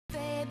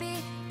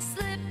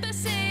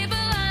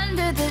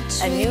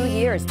A new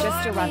year is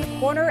just around the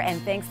corner,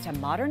 and thanks to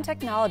modern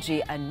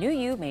technology, a new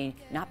you may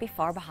not be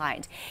far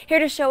behind. Here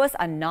to show us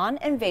a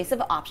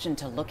non-invasive option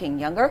to looking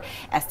younger,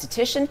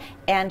 esthetician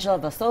Angela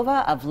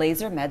Vasova of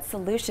Laser Med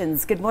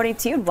Solutions. Good morning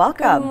to you and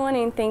welcome. Good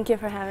morning. Thank you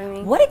for having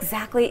me. What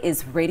exactly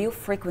is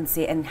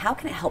radiofrequency and how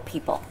can it help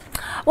people?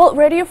 Well,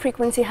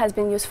 radiofrequency has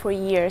been used for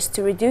years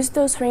to reduce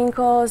those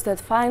wrinkles, the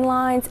fine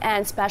lines,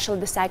 and especially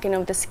the sagging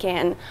of the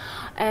skin.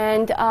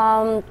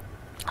 And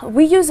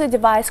we use a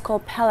device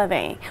called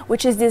Pelave,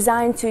 which is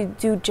designed to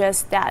do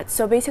just that.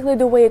 So basically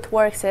the way it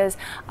works is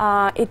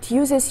it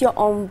uses your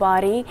own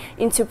body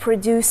into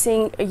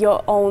producing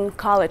your own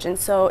collagen.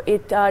 So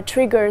it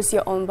triggers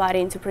your own body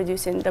into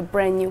producing the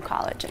brand new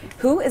collagen.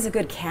 Who is a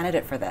good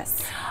candidate for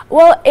this?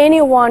 Well,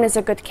 anyone is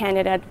a good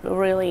candidate,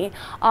 really.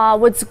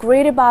 What's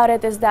great about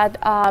it is that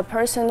a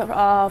person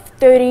of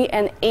 30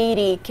 and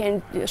 80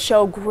 can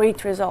show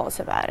great results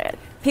about it.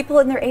 People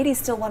in their 80s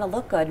still want to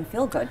look good and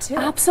feel good too.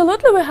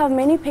 Absolutely. We have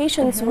many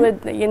patients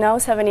with,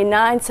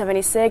 79,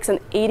 76, and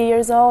 80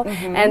 years old,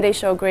 and they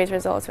show great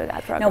results with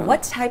that program. Now,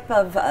 what type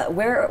of,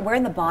 where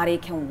in the body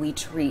can we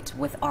treat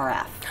with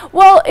RF?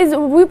 Well,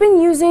 we've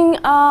been using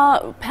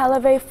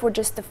Pelave for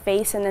just the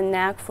face and the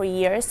neck for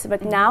years,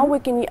 but now we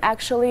can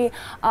actually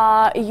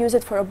use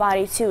it for a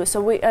body too.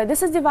 So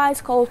this is a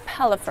device called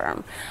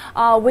Pelafirm.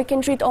 We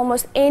can treat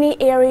almost any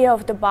area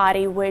of the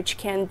body, which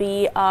can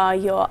be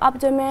your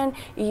abdomen,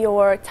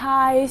 your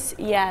thighs.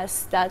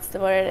 Yes, that's the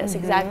word it is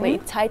exactly.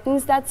 It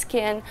tightens that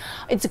skin.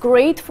 It's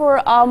great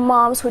for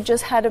moms who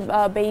just had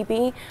a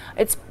baby.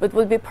 It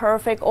would be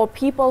perfect, or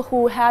people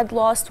who had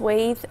lost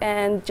weight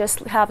and just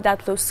have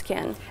that loose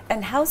skin.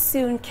 And how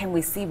soon can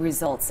we see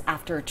results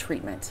after a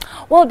treatment?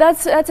 Well,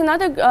 that's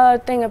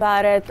another thing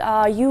about it.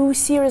 You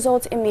see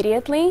results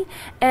immediately,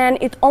 and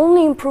it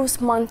only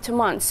improves month to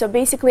month. So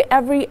basically,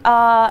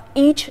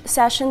 each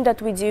session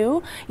that we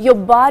do, your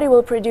body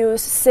will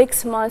produce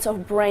 6 months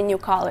of brand new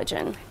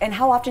collagen. And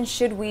how often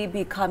should we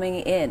be coming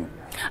in?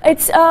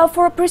 It's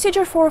for a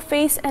procedure for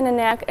face and the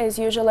neck is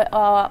usually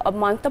a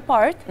month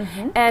apart,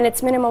 and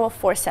it's minimum of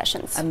 4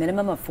 sessions. A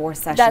minimum of 4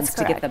 sessions. That's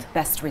to correct. get the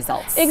best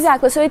results.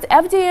 Exactly. So it's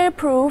FDA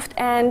approved,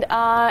 and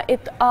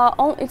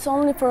it's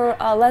only for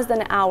less than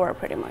an hour,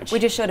 pretty much. We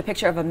just showed a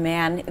picture of a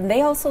man, and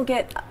they also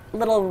get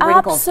little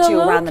wrinkles too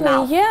around the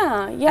mouth.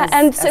 Yeah.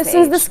 And since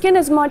the skin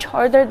is much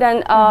harder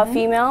than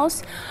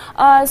females'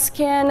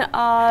 skin,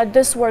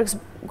 this works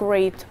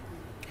great.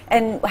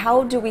 And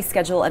how do we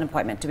schedule an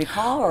appointment? Do we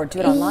call or do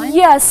it online?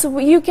 Yes,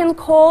 you can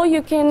call.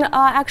 You can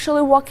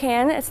actually walk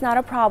in. It's not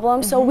a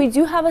problem. So we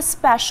do have a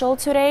special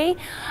today,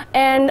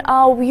 and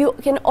you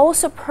can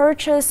also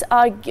purchase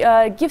a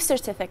gift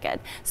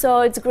certificate. So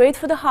it's great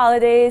for the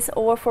holidays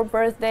or for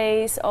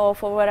birthdays or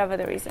for whatever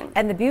the reason.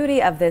 And the beauty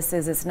of this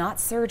is it's not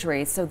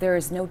surgery, so there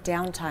is no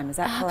downtime. Is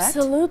that correct?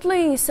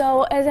 Absolutely.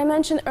 So as I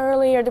mentioned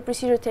earlier, the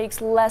procedure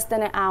takes less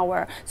than an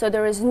hour. So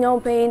there is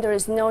no pain, there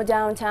is no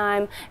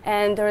downtime,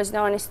 and there is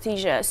no anesthesia.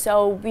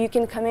 So you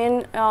can come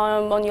in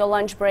on your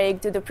lunch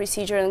break, do the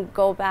procedure, and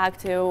go back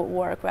to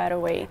work right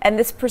away. And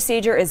this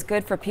procedure is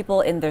good for people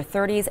in their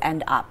 30s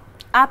and up.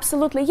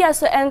 Absolutely,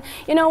 yes. And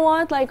you know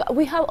what, like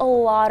we have a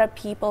lot of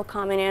people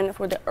coming in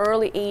for the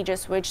early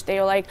ages, which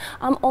they're like,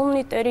 I'm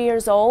only 30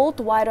 years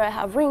old, why do I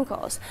have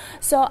wrinkles?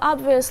 So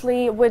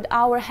obviously with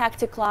our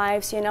hectic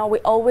lives, we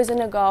always in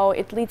a go.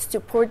 It leads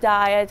to poor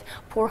diet,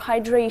 poor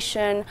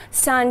hydration,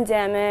 sun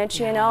damage,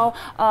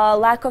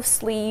 lack of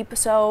sleep.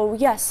 So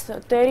yes,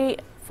 30,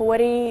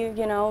 40,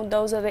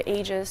 those are the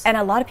ages. And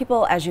a lot of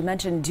people, as you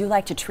mentioned, do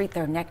like to treat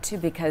their neck too,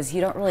 because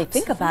you don't really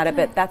think about it,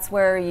 but that's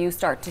where you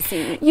start to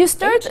see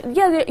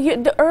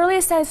the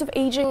earliest signs of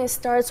aging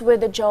starts with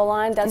the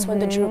jawline. That's when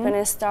the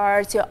droopiness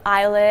starts, your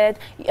eyelid,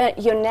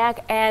 your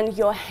neck, and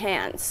your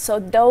hands. So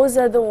those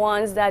are the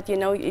ones that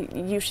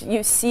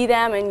you see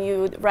them and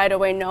you right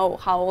away know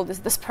how old is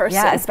this person.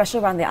 Yeah,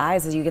 especially around the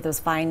eyes as you get those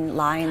fine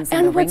lines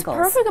and the wrinkles. And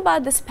what's perfect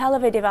about this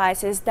Pelave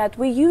device is that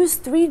we use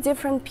 3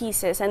 different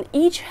pieces, and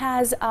each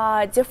has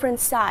different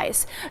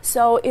size.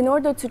 So in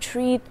order to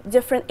treat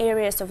different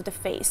areas of the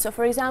face. So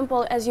for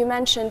example, as you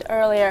mentioned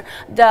earlier,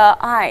 the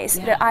eyes,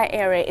 the eye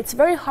area, it's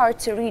very hard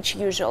to reach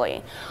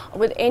usually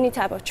with any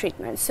type of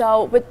treatment.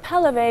 So with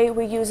Pelave,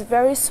 we use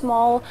very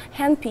small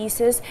hand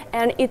pieces,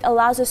 and it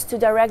allows us to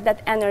direct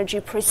that energy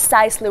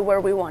precisely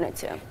where we want it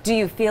to. Do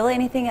you feel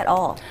anything at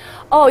all?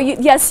 Oh,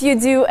 yes, you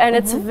do, and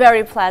it's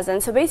very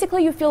pleasant. So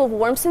basically, you feel a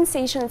warm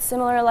sensation. It's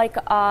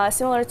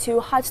similar to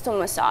hot stone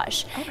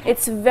massage. Okay.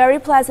 It's very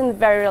pleasant,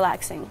 very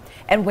relaxing.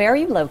 And where are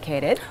you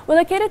located? We're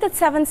located at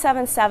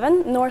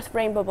 777 North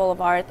Rainbow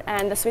Boulevard,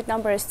 and the suite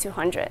number is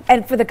 200.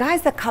 And for the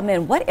guys that come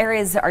in, what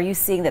areas are you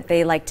seeing that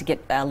they like to get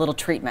a little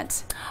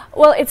treatment?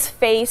 Well, it's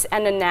face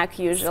and the neck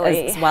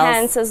usually. As well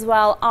hands as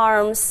well,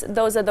 arms.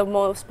 Those are the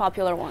most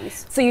popular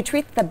ones. So you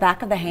treat the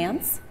back of the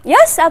hands?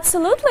 Yes,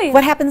 absolutely.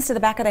 What happens to the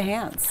back of the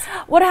hands?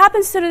 What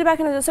happens to the back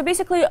of the hands? So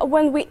basically,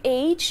 when we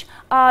age,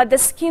 the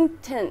skin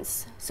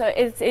thins. So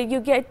you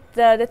get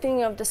the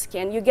thing of the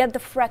skin, you get the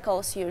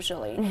freckles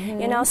usually,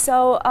 you know. So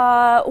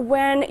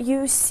when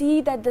you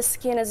see that the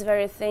skin is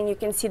very thin, you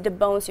can see the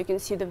bones, you can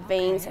see the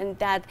veins, and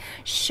that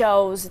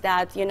shows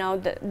that, you know,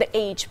 the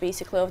age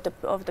basically of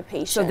the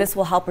patient. So this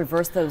will help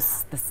reverse the damage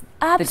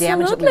that we've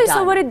Absolutely. done.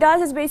 So what it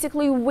does is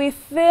basically we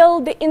fill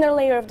the inner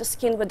layer of the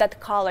skin with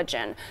that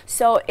collagen.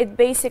 So it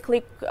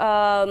basically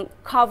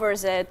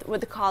covers it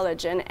with the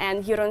collagen,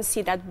 and you don't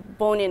see that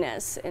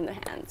boniness in the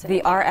hands.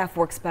 The RF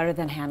works better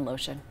than hand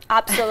lotion.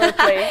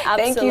 Absolutely.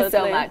 Thank you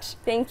so much.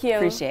 Thank you.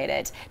 Appreciate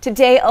it.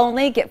 Today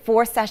only, get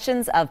 4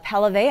 sessions of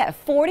Pellevé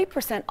at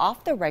 40%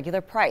 off the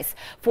regular price.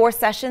 4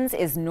 sessions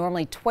is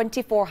normally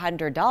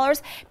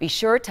 $2,400. Be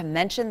sure to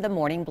mention the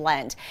morning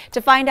blend.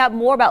 To find out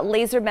more about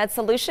Laser Med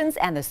Solutions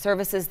and the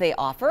services they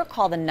offer,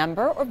 call the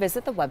number or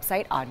visit the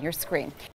website on your screen.